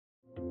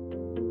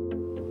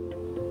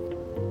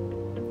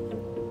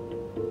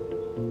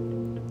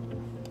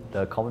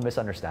The common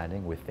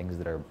misunderstanding with things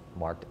that are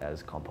marked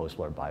as compostable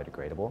or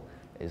biodegradable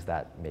is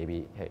that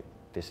maybe, hey,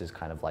 this is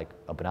kind of like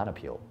a banana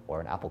peel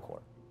or an apple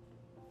core.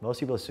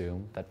 Most people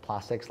assume that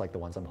plastics like the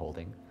ones I'm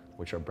holding,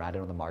 which are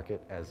branded on the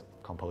market as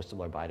compostable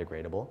or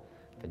biodegradable,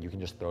 that you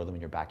can just throw them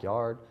in your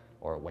backyard,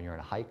 or when you're on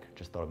a hike,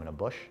 just throw them in a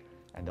bush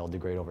and they'll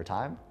degrade over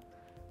time.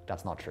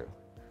 That's not true.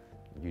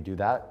 You do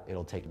that,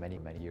 it'll take many,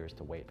 many years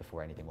to wait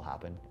before anything will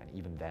happen. And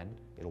even then,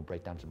 it'll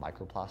break down to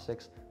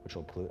microplastics, which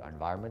will pollute our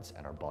environments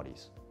and our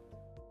bodies.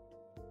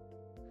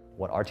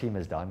 What our team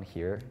has done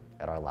here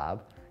at our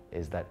lab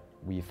is that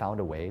we found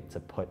a way to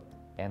put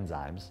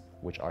enzymes,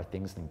 which are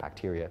things in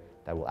bacteria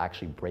that will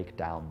actually break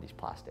down these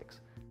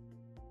plastics.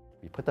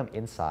 We put them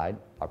inside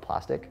our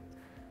plastic,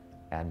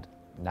 and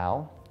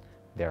now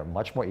they're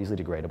much more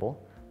easily degradable,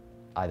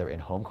 either in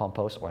home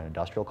compost or in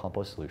industrial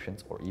compost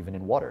solutions, or even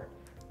in water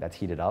that's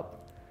heated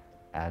up.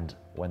 And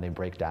when they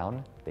break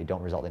down, they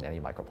don't result in any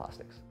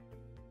microplastics.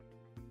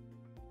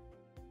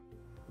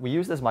 We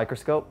use this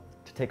microscope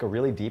to take a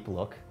really deep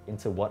look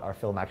into what our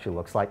film actually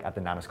looks like at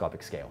the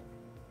nanoscopic scale.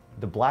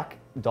 The black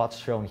dots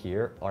shown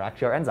here are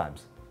actually our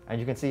enzymes. And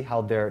you can see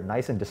how they're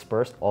nice and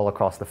dispersed all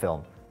across the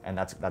film. And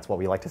that's what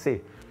we like to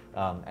see.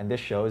 And this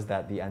shows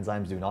that the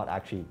enzymes do not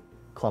actually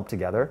clump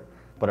together,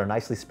 but are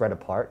nicely spread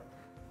apart,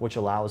 which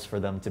allows for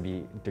them to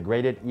be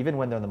degraded. Even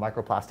when they're on the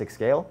microplastic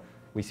scale,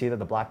 we see that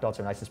the black dots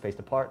are nice and spaced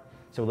apart,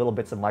 so little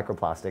bits of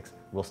microplastics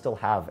will still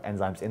have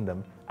enzymes in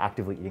them,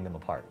 actively eating them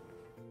apart.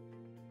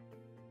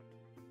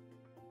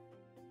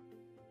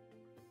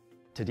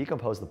 To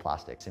decompose the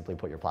plastic, simply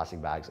put your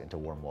plastic bags into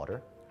warm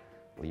water,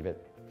 leave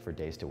it for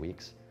days to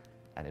weeks,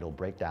 and it'll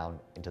break down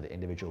into the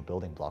individual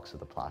building blocks of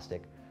the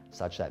plastic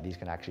such that these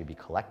can actually be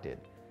collected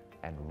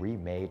and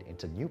remade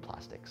into new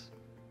plastics.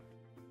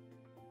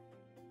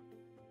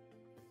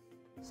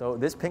 So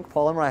this pink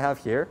polymer I have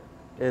here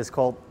is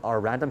called our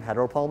random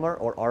heteropolymer,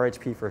 or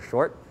RHP for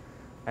short,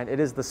 and it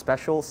is the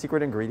special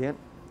secret ingredient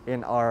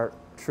in our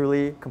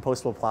truly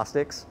compostable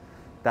plastics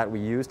that we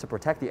use to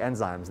protect the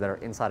enzymes that are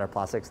inside our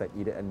plastics that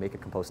eat it and make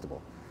it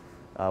compostable.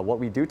 What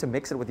we do to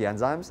mix it with the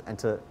enzymes and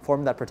to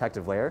form that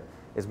protective layer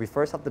is we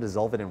first have to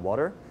dissolve it in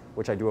water,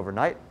 which I do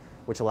overnight,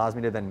 which allows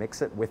me to then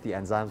mix it with the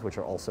enzymes which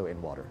are also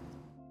in water.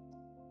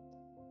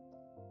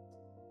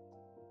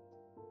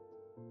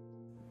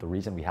 The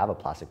reason we have a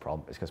plastic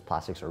problem is because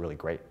plastics are really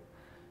great.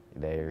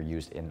 They're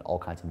used in all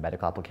kinds of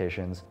medical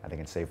applications. I think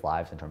it can save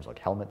lives in terms of like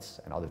helmets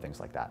and other things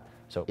like that.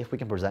 So if we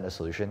can present a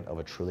solution of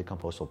a truly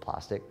compostable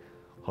plastic,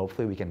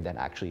 hopefully we can then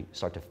actually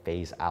start to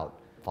phase out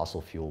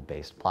fossil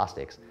fuel-based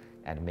plastics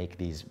and make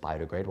these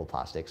biodegradable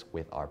plastics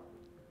with our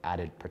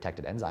added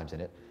protected enzymes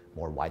in it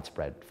more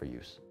widespread for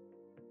use.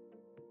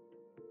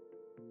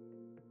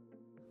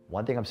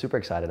 One thing I'm super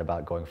excited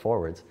about going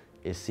forwards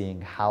is seeing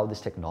how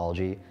this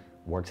technology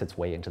works its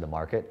way into the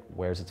market.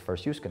 Where's its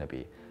first use going to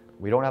be?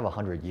 We don't have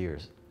 100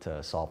 years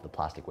to solve the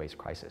plastic waste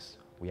crisis.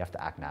 We have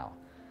to act now.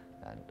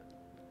 And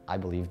I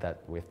believe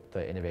that with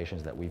the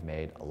innovations that we've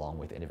made, along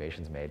with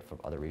innovations made from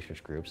other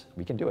research groups,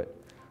 we can do it.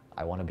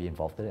 I want to be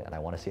involved in it and I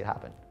want to see it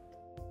happen.